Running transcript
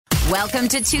Welcome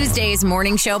to Tuesday's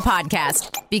Morning Show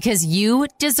podcast, because you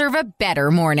deserve a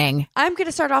better morning. I'm going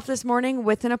to start off this morning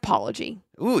with an apology.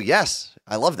 Ooh, yes.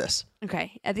 I love this.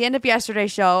 Okay. At the end of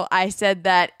yesterday's show, I said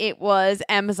that it was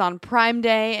Amazon Prime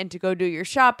Day and to go do your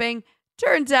shopping.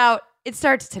 Turns out it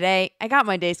starts today. I got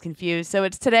my days confused, so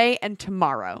it's today and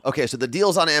tomorrow. Okay, so the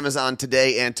deal's on Amazon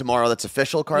today and tomorrow. That's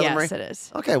official, Carla Marie? Yes, it is.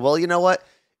 Okay, well, you know what?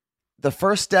 The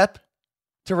first step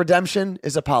to redemption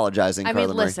is apologizing, Carla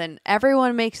Marie. Listen,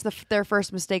 everyone makes their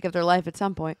first mistake of their life at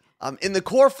some point. In the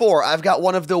core four, I've got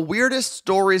one of the weirdest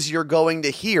stories you're going to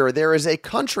hear. There is a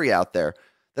country out there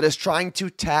that is trying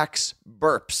to tax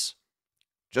burps.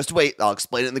 Just wait, I'll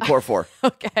explain it in the core four.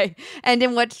 Okay. And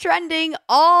in what's trending,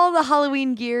 all the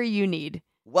Halloween gear you need.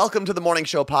 Welcome to the Morning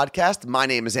Show podcast. My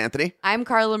name is Anthony. I'm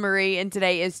Carla Marie, and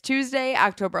today is Tuesday,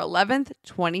 October 11th,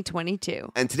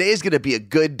 2022. And today is going to be a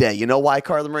good day. You know why,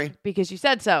 Carla Marie? Because you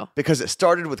said so. Because it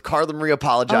started with Carla Marie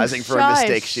apologizing for a shush.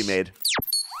 mistake she made.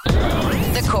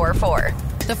 The Core Four.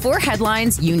 The four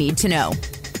headlines you need to know.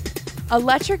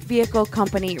 Electric vehicle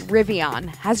company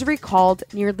Rivian has recalled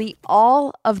nearly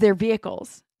all of their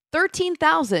vehicles.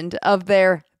 13,000 of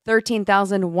their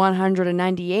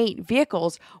 13,198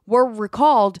 vehicles were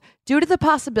recalled due to the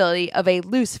possibility of a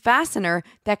loose fastener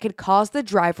that could cause the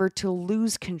driver to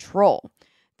lose control.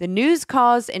 The news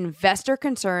caused investor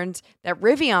concerns that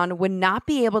Rivian would not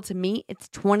be able to meet its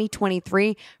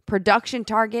 2023 production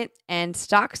target, and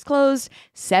stocks closed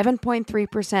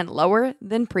 7.3% lower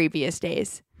than previous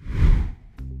days.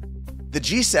 The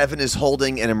G7 is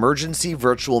holding an emergency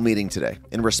virtual meeting today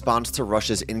in response to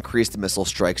Russia's increased missile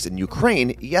strikes in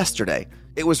Ukraine yesterday.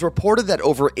 It was reported that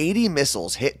over 80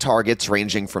 missiles hit targets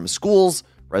ranging from schools,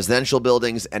 residential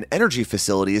buildings, and energy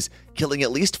facilities, killing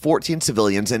at least 14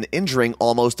 civilians and injuring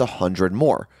almost 100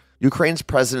 more. Ukraine's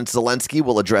President Zelensky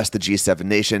will address the G7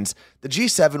 nations. The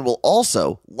G7 will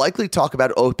also likely talk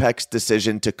about OPEC's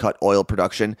decision to cut oil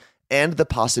production and the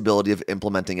possibility of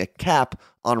implementing a cap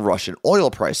on Russian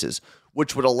oil prices,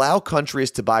 which would allow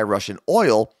countries to buy Russian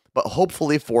oil, but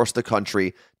hopefully force the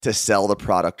country to sell the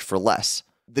product for less.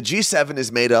 The G7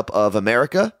 is made up of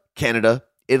America, Canada,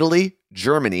 Italy,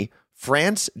 Germany,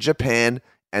 France, Japan,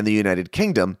 and the United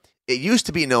Kingdom. It used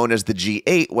to be known as the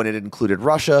G8 when it included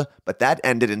Russia, but that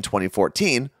ended in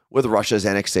 2014 with Russia's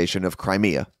annexation of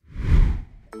Crimea.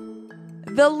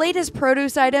 The latest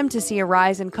produce item to see a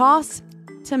rise in costs: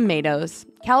 tomatoes.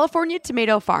 California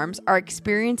tomato farms are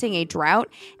experiencing a drought,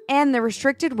 and the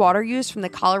restricted water use from the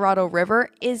Colorado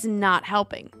River is not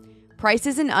helping.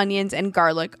 Prices in onions and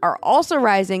garlic are also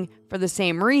rising for the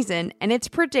same reason, and it's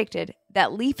predicted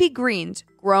that leafy greens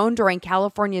grown during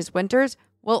California's winters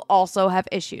will also have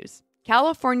issues.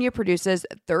 California produces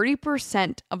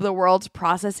 30% of the world's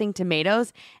processing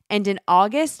tomatoes, and in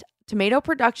August, tomato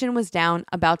production was down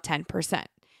about 10%.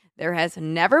 There has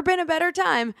never been a better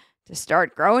time to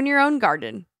start growing your own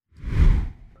garden.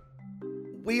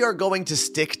 We are going to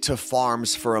stick to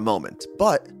farms for a moment,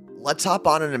 but let's hop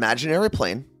on an imaginary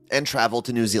plane and travel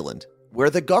to New Zealand, where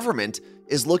the government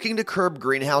is looking to curb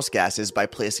greenhouse gases by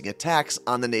placing a tax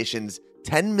on the nation's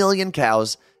 10 million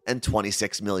cows and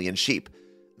 26 million sheep.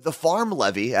 The farm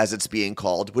levy, as it's being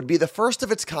called, would be the first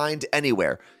of its kind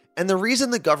anywhere. And the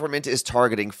reason the government is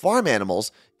targeting farm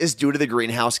animals is due to the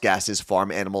greenhouse gases farm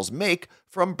animals make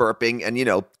from burping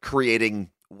and, creating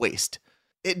waste.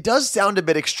 It does sound a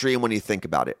bit extreme when you think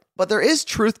about it, but there is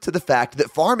truth to the fact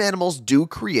that farm animals do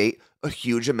create a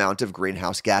huge amount of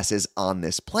greenhouse gases on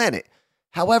this planet.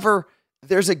 However,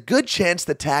 there's a good chance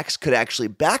the tax could actually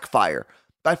backfire.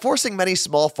 By forcing many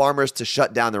small farmers to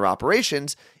shut down their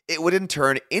operations, it would in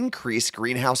turn increase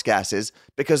greenhouse gases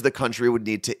because the country would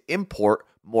need to import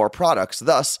more products,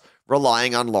 thus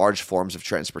relying on large forms of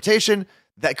transportation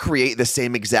that create the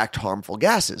same exact harmful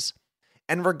gases.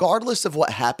 And regardless of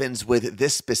what happens with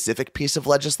this specific piece of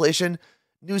legislation,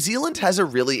 New Zealand has a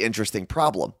really interesting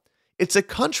problem. It's a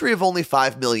country of only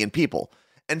 5 million people,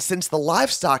 and since the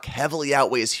livestock heavily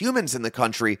outweighs humans in the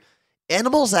country,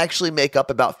 animals actually make up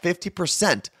about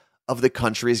 50% of the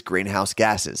country's greenhouse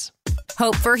gases.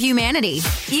 Hope for humanity.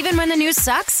 Even when the news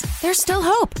sucks, there's still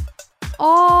hope.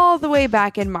 All the way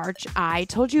back in March, I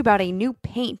told you about a new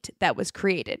paint that was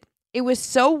created. It was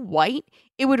so white,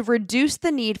 it would reduce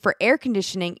the need for air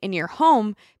conditioning in your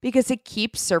home because it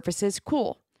keeps surfaces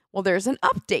cool. Well, there's an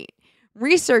update.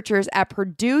 Researchers at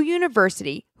Purdue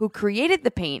University who created the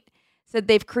paint said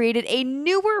they've created a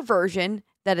newer version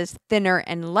that is thinner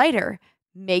and lighter,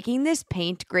 making this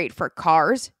paint great for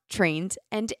cars, trains,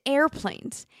 and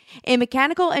airplanes. A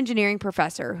mechanical engineering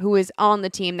professor who is on the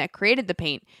team that created the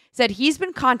paint said he's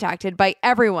been contacted by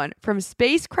everyone from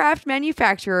spacecraft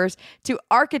manufacturers to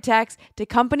architects to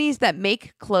companies that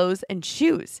make clothes and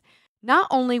shoes. Not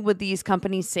only would these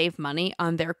companies save money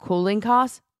on their cooling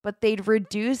costs, but they'd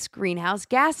reduce greenhouse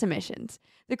gas emissions.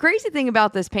 The crazy thing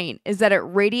about this paint is that it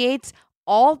radiates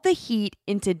all the heat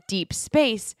into deep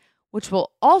space, which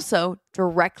will also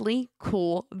directly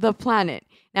cool the planet.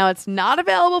 Now, it's not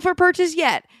available for purchase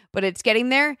yet, but it's getting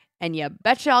there, and you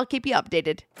betcha I'll keep you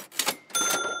updated.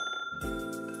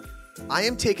 I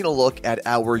am taking a look at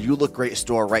our You Look Great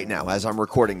store right now as I'm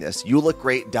recording this,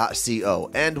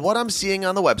 youlookgreat.co. And what I'm seeing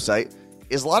on the website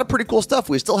is a lot of pretty cool stuff.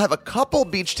 We still have a couple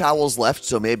beach towels left,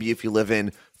 so maybe if you live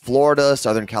in Florida,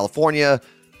 Southern California,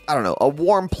 I don't know, a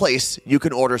warm place, you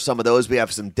can order some of those. We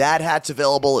have some dad hats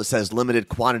available. It says limited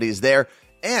quantities there.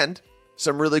 And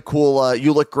some really cool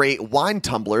You Look Great wine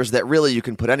tumblers that really you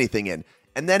can put anything in.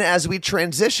 And then as we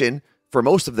transition, for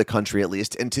most of the country at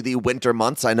least, into the winter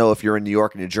months, I know if you're in New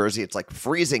York and New Jersey, it's like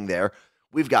freezing there.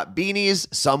 We've got beanies,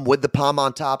 some with the palm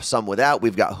on top, some without.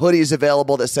 We've got hoodies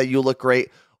available that say You Look Great.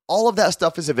 All of that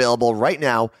stuff is available right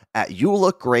now at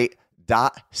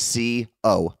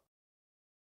youlookgreat.co.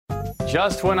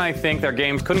 Just when I think their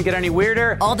games couldn't get any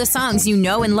weirder. All the songs you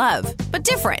know and love, but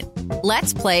different.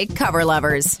 Let's play Cover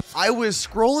Lovers. I was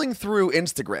scrolling through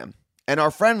Instagram, and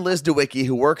our friend Liz DeWicki,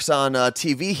 who works on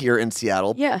TV here in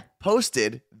Seattle,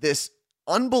 posted this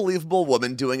unbelievable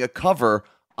woman doing a cover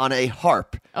on a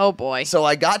harp. Oh, boy. So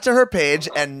I got to her page,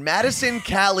 and Madison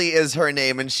Callie is her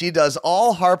name, and she does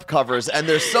all harp covers, and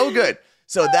they're so good.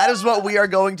 So that is what we are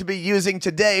going to be using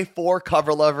today for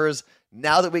Cover Lovers.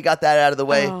 Now that we got that out of the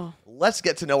way, let's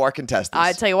get to know our contestants.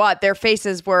 I tell you what, their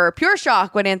faces were pure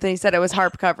shock when Anthony said it was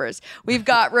harp covers. We've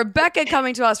got Rebecca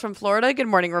coming to us from Florida. Good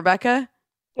morning, Rebecca.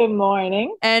 Good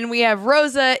morning. And we have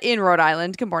Rosa in Rhode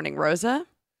Island. Good morning, Rosa.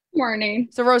 Morning.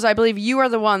 So, Rosa, I believe you are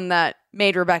the one that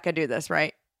made Rebecca do this,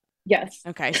 right? Yes.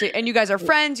 Okay. So, and you guys are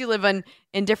friends. You live in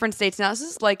different states now. This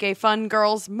is like a fun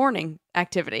girls' morning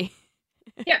activity.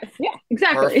 Yes. Yeah,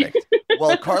 exactly. Perfect.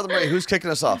 Well, Carla Marie, who's kicking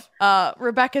us off?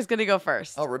 Rebecca's going to go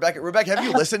first. Oh, Rebecca, have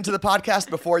you listened to the podcast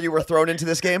before you were thrown into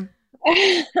this game?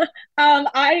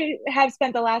 I have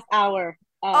spent the last hour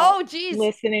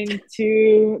listening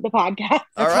to the podcast.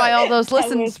 That's why all those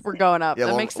listens were going up.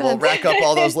 That makes sense. We'll rack up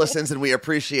all those listens, and we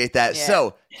appreciate that. Yeah.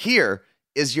 So here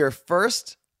is your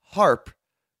first harp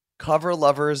Cover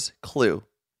Lovers clue.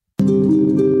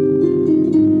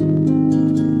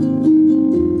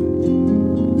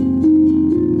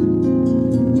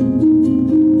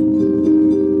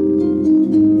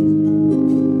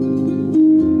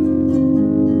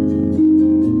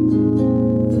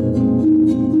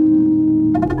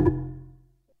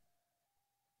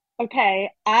 Okay,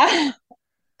 I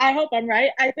hope I'm right.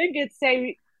 I think it's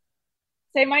Say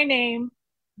My Name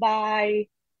by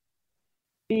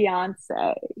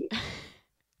Beyonce.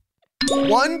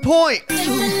 1 point.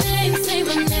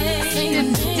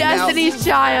 Destiny's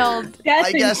Child.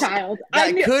 Destiny's Child.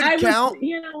 That could count,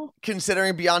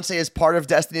 considering Beyonce is part of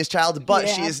Destiny's Child, but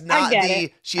she is not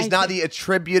the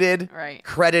attributed,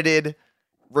 credited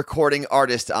recording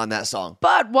artist on that song.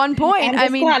 But 1 point.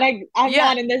 I'm not in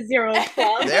the zero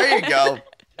club. There you go.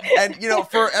 And,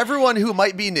 for everyone who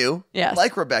might be new,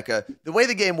 like Rebecca, the way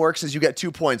the game works is you get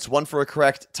 2 points, one for a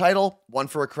correct title, one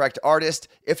for a correct artist.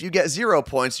 If you get 0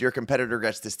 points, your competitor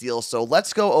gets to steal. So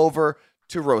let's go over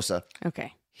to Rosa.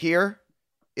 Okay. Here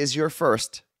is your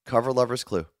first Cover Lovers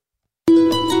clue.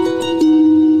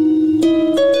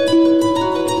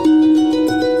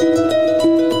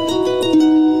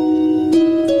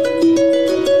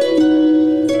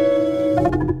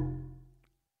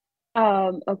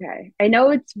 Okay. I know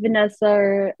it's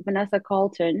Vanessa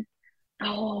Carlton.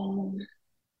 Oh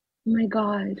my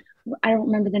God. I don't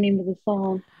remember the name of the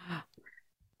song.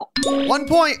 1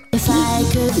 point.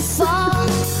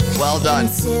 Well done.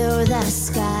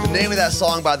 The name of that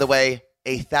song, by the way,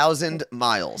 1,000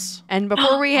 Miles. And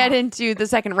before we head into the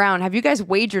second round, have you guys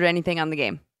wagered anything on the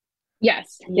game?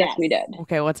 Yes, we did.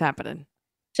 Okay, what's happening?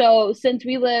 So since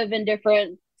we live in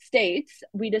different states,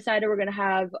 we decided we're going to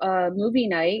have a movie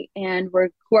night, and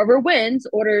whoever wins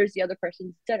orders the other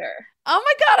person's dinner. Oh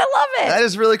my God, I love it. That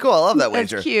is really cool. I love that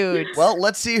wager. That's cute. Well,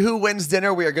 let's see who wins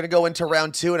dinner. We are going to go into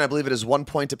round 2, and I believe it is 1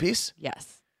 point apiece.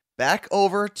 Yes. Back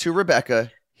over to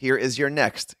Rebecca. Here is your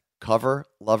next Cover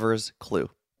Lovers clue.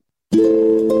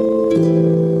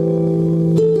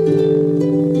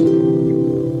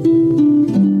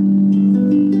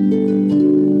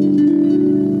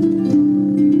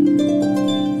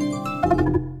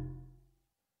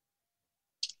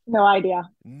 No idea.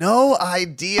 No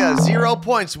idea. 0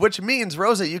 points, which means,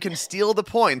 Rosa, you can steal the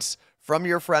points from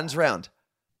your friend's round.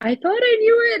 I thought I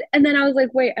knew it, and then I was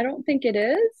like, wait, I don't think it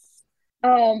is.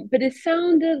 But it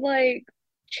sounded like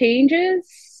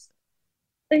Changes,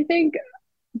 I think,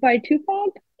 by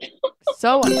Tupac.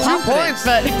 So unconfident, points.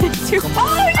 but 2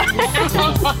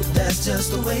 points.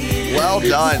 Well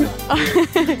done.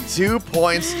 2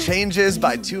 points. Changes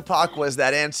by Tupac was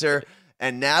that answer.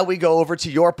 And now we go over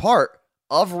to your part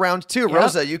of round 2. Yep.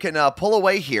 Rosa, you can pull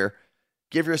away here.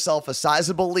 Give yourself a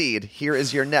sizable lead. Here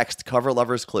is your next Cover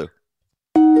Lovers clue.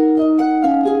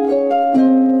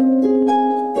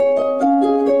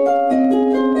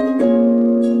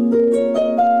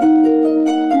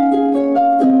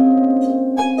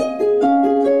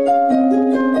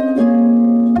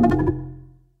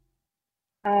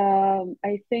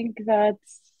 I think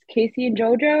that's Casey and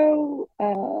JoJo.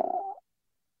 All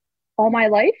My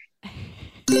Life.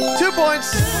 2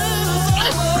 points.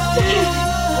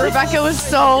 Rebecca was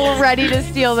so ready to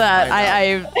steal that.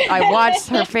 I watched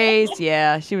her face.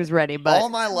 Yeah, she was ready. But All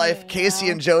My Life, Casey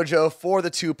and JoJo for the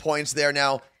 2 points there.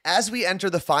 Now, as we enter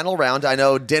the final round, I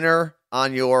know dinner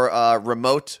on your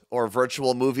remote or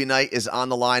virtual movie night is on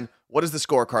the line. What is the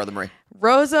score, Carla Marie?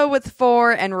 Rosa with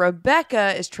 4 and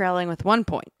Rebecca is trailing with 1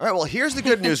 point. All right, well, here's the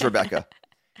good news, Rebecca.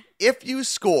 If you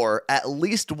score at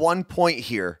least 1 point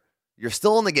here, you're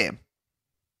still in the game.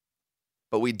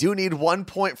 But we do need 1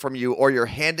 point from you, or you're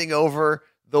handing over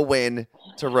the win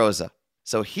to Rosa.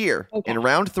 So here, in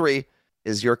round 3,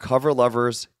 is your Cover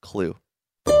Lovers clue.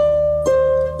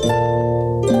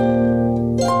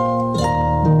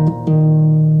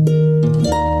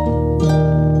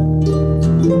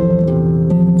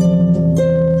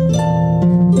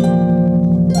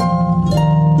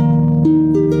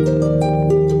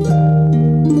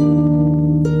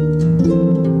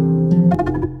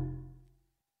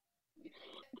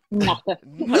 Nothing.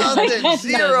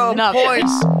 0 Nothing.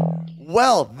 points.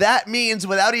 Well, that means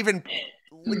without even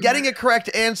getting a correct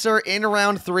answer in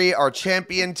round 3, our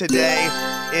champion today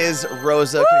is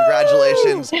Rosa.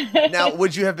 Congratulations. Now,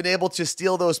 would you have been able to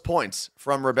steal those points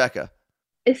from Rebecca?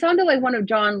 It sounded like one of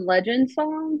John Legend's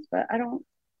songs, but I don't.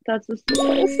 That's the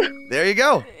song. There you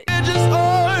go.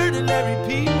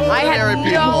 I had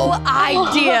no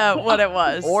idea what it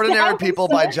was. Ordinary People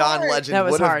by John Legend That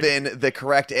was would have hard. been the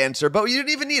correct answer, but you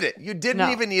didn't even need it. You didn't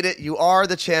even need it. You are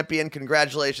the champion.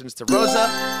 Congratulations to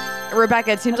Rosa.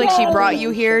 Rebecca, it seems like she brought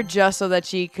you here just so that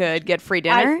she could get free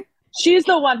dinner. She's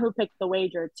the one who picked the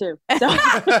wager too. So,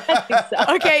 I think so.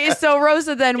 Okay, so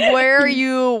Rosa, then where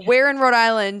in Rhode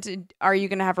Island are you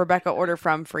going to have Rebecca order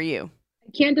from for you?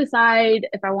 I can't decide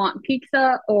if I want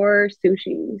pizza or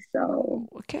sushi. So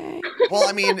Okay. Well,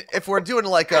 I mean, if we're doing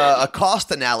like a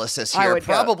cost analysis I here, would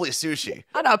go. probably sushi.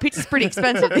 I know, pizza's pretty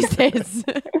expensive these days.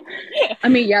 I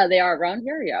mean, yeah, they are around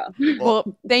here. Yeah.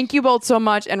 Well, thank you both so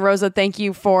much. And Rosa, thank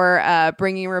you for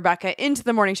bringing Rebecca into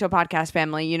the Morning Show podcast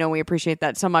family. You know, we appreciate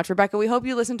that so much. Rebecca, we hope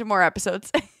you listen to more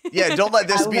episodes. Yeah, don't let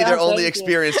this I be will, their only thank you.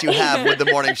 experience you have with the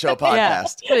Morning Show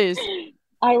podcast. Yeah, please.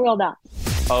 I will not.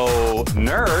 Oh,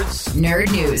 nerds.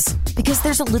 Nerd news. Because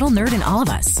there's a little nerd in all of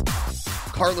us.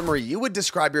 Carla Marie, you would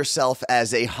describe yourself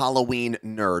as a Halloween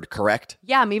nerd, correct?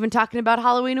 Yeah, I'm even talking about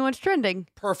Halloween and what's trending.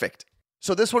 Perfect.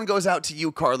 So this one goes out to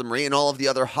you, Carla Marie, and all of the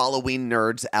other Halloween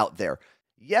nerds out there.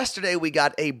 Yesterday, we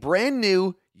got a brand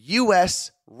new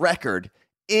U.S. record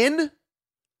in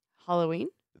Halloween?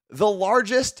 the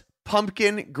largest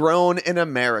pumpkin grown in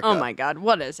America. Oh my God,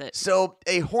 what is it? So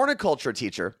a horticulture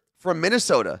teacher from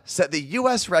Minnesota set the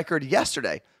U.S. record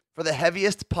yesterday for the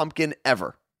heaviest pumpkin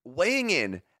ever, weighing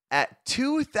in at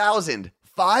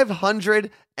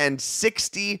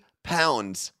 2,560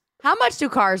 pounds. How much do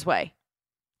cars weigh?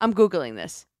 I'm Googling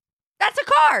this. That's a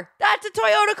car. That's a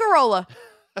Toyota Corolla.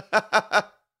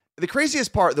 The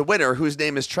craziest part, the winner, whose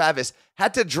name is Travis,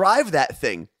 had to drive that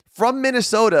thing from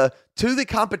Minnesota to the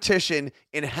competition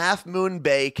in Half Moon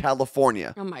Bay,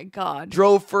 California. Oh my God.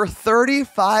 Drove for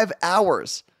 35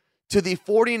 hours to the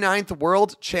 49th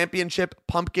World Championship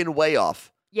Pumpkin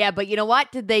Weigh-Off. Yeah, but you know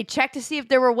what? Did they check to see if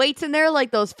there were weights in there like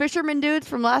those fisherman dudes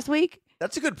from last week?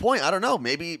 That's a good point. I don't know.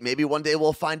 Maybe one day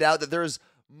we'll find out that there's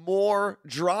more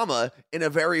drama in a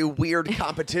very weird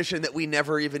competition that we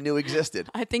never even knew existed.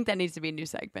 I think that needs to be a new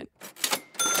segment.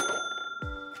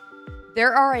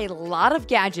 There are a lot of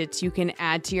gadgets you can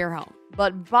add to your home,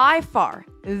 but by far,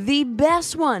 the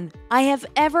best one I have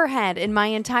ever had in my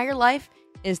entire life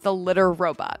is the litter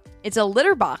robot. It's a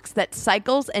litter box that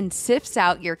cycles and sifts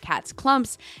out your cat's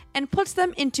clumps and puts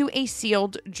them into a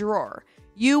sealed drawer.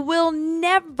 You will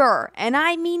never, and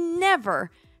I mean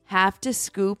never, have to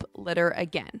scoop litter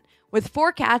again. With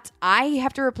 4 cats, I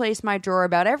have to replace my drawer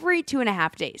about every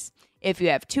 2.5 days. If you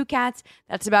have 2 cats,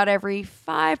 that's about every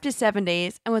 5 to 7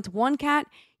 days. And with 1 cat,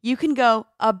 you can go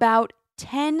about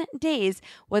 10 days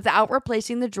without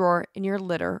replacing the drawer in your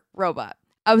litter robot.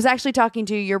 I was actually talking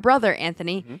to your brother,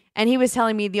 Anthony, and he was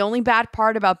telling me the only bad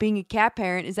part about being a cat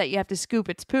parent is that you have to scoop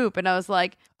its poop. And I was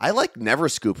like, I never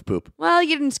scoop poop. well,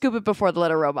 you didn't scoop it before the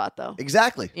litter robot, though.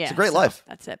 Exactly. Yeah, it's a great so life.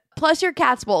 That's it. Plus, your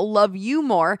cats will love you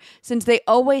more since they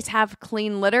always have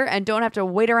clean litter and don't have to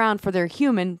wait around for their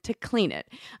human to clean it.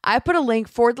 I put a link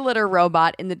for the litter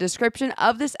robot in the description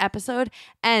of this episode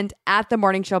and at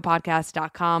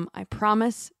themorningshowpodcast.com. I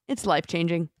promise it's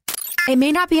life-changing. It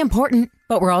may not be important,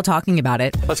 but we're all talking about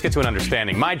it. Let's get to an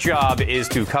understanding. My job is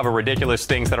to cover ridiculous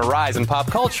things that arise in pop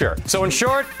culture. So in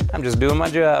short, I'm just doing my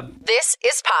job. This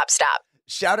is Pop Stop.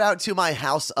 Shout out to my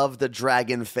House of the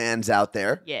Dragon fans out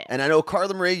there. Yeah. And I know,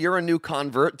 Carla Marie, you're a new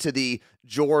convert to the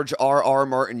George R.R.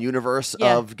 Martin universe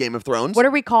Yeah. of Game of Thrones. What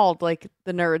are we called? Like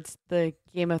the nerds, the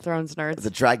Game of Thrones nerds?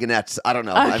 The Dragonettes. I don't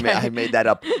know. Okay. I made that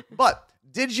up. But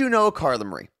did you know, Carla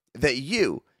Marie, that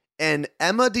you and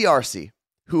Emma D'Arcy,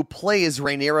 who plays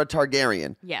Rhaenyra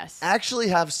Targaryen, Yes. actually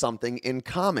have something in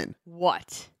common?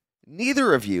 What?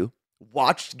 Neither of you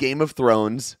watched Game of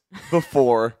Thrones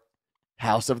before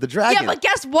House of the Dragon. Yeah, but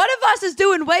guess one of us is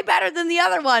doing way better than the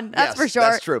other one. That's Yes, for sure.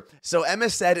 That's true. So Emma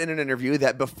said in an interview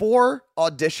that before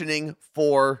auditioning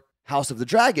for House of the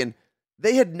Dragon,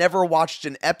 they had never watched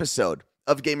an episode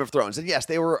of Game of Thrones. And yes,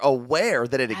 they were aware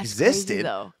that it That's existed. crazy,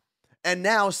 though. And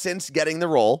now, since getting the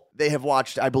role, they have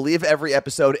watched, I believe, every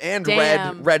episode and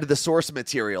Damn. read the source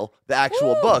material, the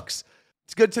actual Woo. books.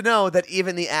 It's good to know that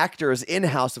even the actors in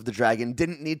House of the Dragon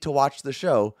didn't need to watch the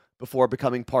show before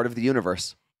becoming part of the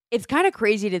universe. It's kind of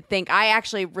crazy to think. I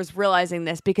actually was realizing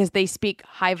this because they speak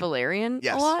High Valyrian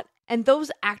Yes. a lot. And those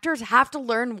actors have to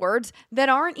learn words that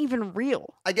aren't even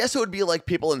real. I guess it would be like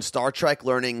people in Star Trek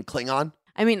learning Klingon.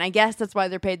 I mean, I guess that's why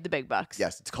they're paid the big bucks.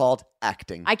 Yes, it's called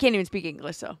acting. I can't even speak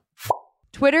English, so.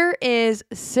 Twitter is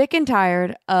sick and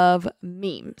tired of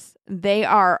memes. They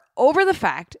are over the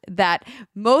fact that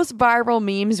most viral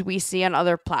memes we see on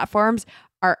other platforms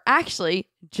are actually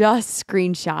just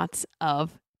screenshots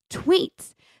of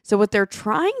tweets. So what they're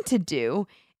trying to do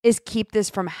is keep this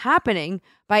from happening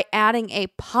by adding a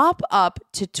pop-up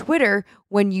to Twitter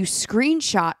when you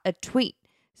screenshot a tweet.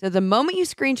 So the moment you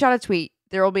screenshot a tweet,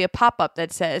 there will be a pop-up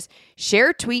that says,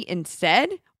 share tweet instead,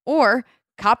 or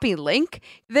copy link.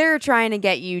 They're trying to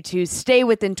get you to stay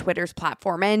within Twitter's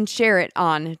platform and share it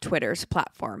on Twitter's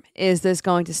platform. Is this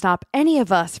going to stop any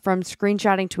of us from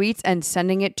screenshotting tweets and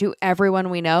sending it to everyone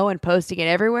we know and posting it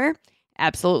everywhere?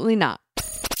 Absolutely not.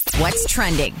 What's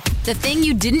trending? The thing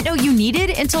you didn't know you needed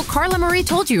until Carla Marie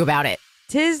told you about it.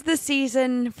 'Tis the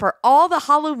season for all the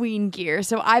Halloween gear.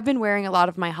 So I've been wearing a lot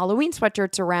of my Halloween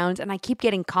sweatshirts around and I keep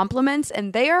getting compliments,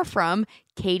 and they are from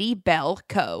Katie Bell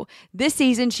Co. This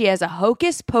season, she has a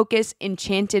Hocus Pocus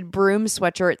Enchanted Broom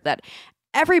sweatshirt that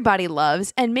everybody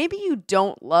loves, and maybe you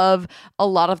don't love a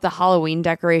lot of the Halloween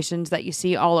decorations that you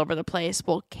see all over the place.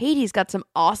 Well, Katie's got some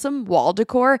awesome wall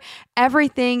decor.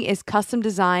 Everything is custom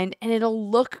designed and it'll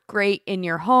look great in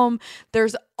your home.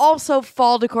 There's also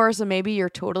fall decor, so maybe you're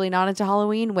totally not into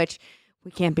Halloween, which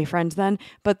we can't be friends then,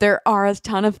 but there are a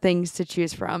ton of things to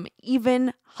choose from,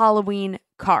 even Halloween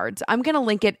cards. I'm going to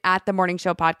link it at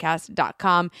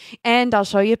themorningshowpodcast.com, and I'll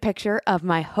show you a picture of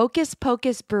my Hocus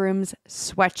Pocus Brooms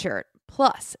sweatshirt.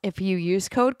 Plus, if you use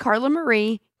code Carla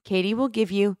Marie, Katie will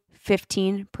give you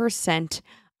 15%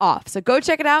 off. So go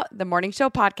check it out,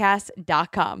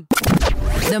 themorningshowpodcast.com.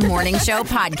 The Morning Show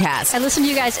Podcast. I listen to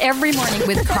you guys every morning.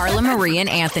 With Carla Marie and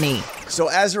Anthony. So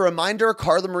as a reminder,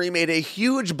 Carla Marie made a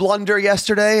huge blunder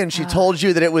yesterday, and she told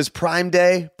you that it was Prime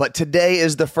Day, but today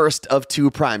is the first of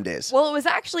 2 Prime Days. Well, it was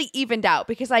actually evened out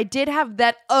because I did have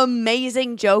that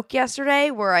amazing joke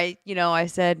yesterday where I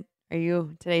said, are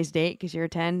you today's date because you're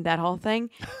 10, that whole thing.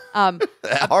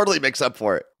 That hardly makes up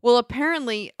for it. Well,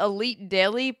 apparently Elite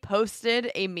Daily posted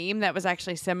a meme that was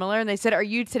actually similar, and they said, are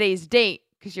you today's date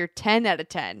because you're 10 out of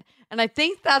 10. And I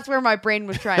think that's where my brain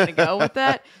was trying to go with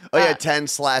that. Oh, yeah,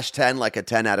 10/10, like a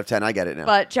 10 out of 10. I get it now.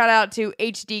 But shout out to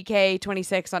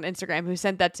HDK26 on Instagram who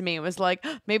sent that to me. It was like,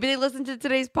 maybe they listened to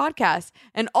today's podcast.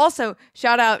 And also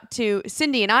shout out to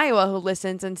Cindy in Iowa who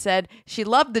listens and said she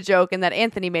loved the joke and that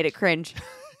Anthony made it cringe.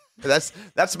 That's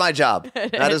my job.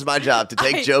 That is my job, to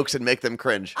take jokes and make them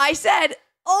cringe. I said,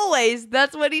 always,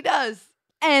 that's what he does.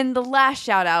 And the last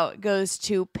shout out goes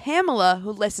to Pamela,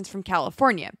 who listens from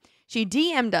California. She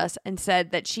DM'd us and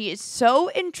said that she is so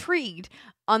intrigued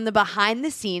on the behind the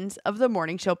scenes of the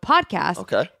Morning Show podcast.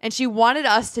 Okay. And she wanted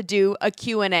us to do a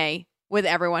Q&A with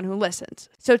everyone who listens.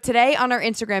 So today on our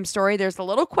Instagram story, there's a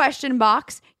little question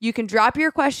box. You can drop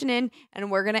your question in and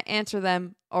we're going to answer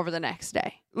them over the next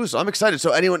day. Ooh, so I'm excited.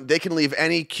 So they can leave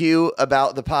any cue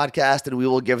about the podcast and we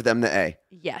will give them the A.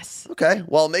 Yes. Okay.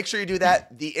 Well, make sure you do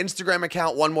that. The Instagram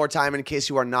account one more time in case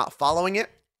you are not following it.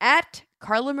 At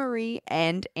Carla Marie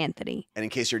and Anthony. And in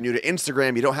case you're new to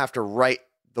Instagram, you don't have to write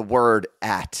the word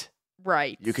at.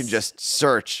 Right. You can just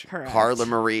search Correct. Carla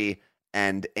Marie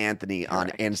and Anthony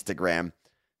Correct. on Instagram.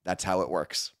 That's how it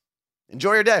works.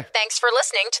 Enjoy your day. Thanks for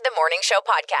listening to the Morning Show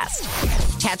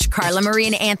Podcast. Catch Carla Marie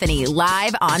and Anthony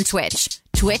live on Twitch.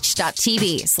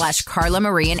 Twitch.tv/Carla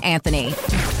Marie and Anthony.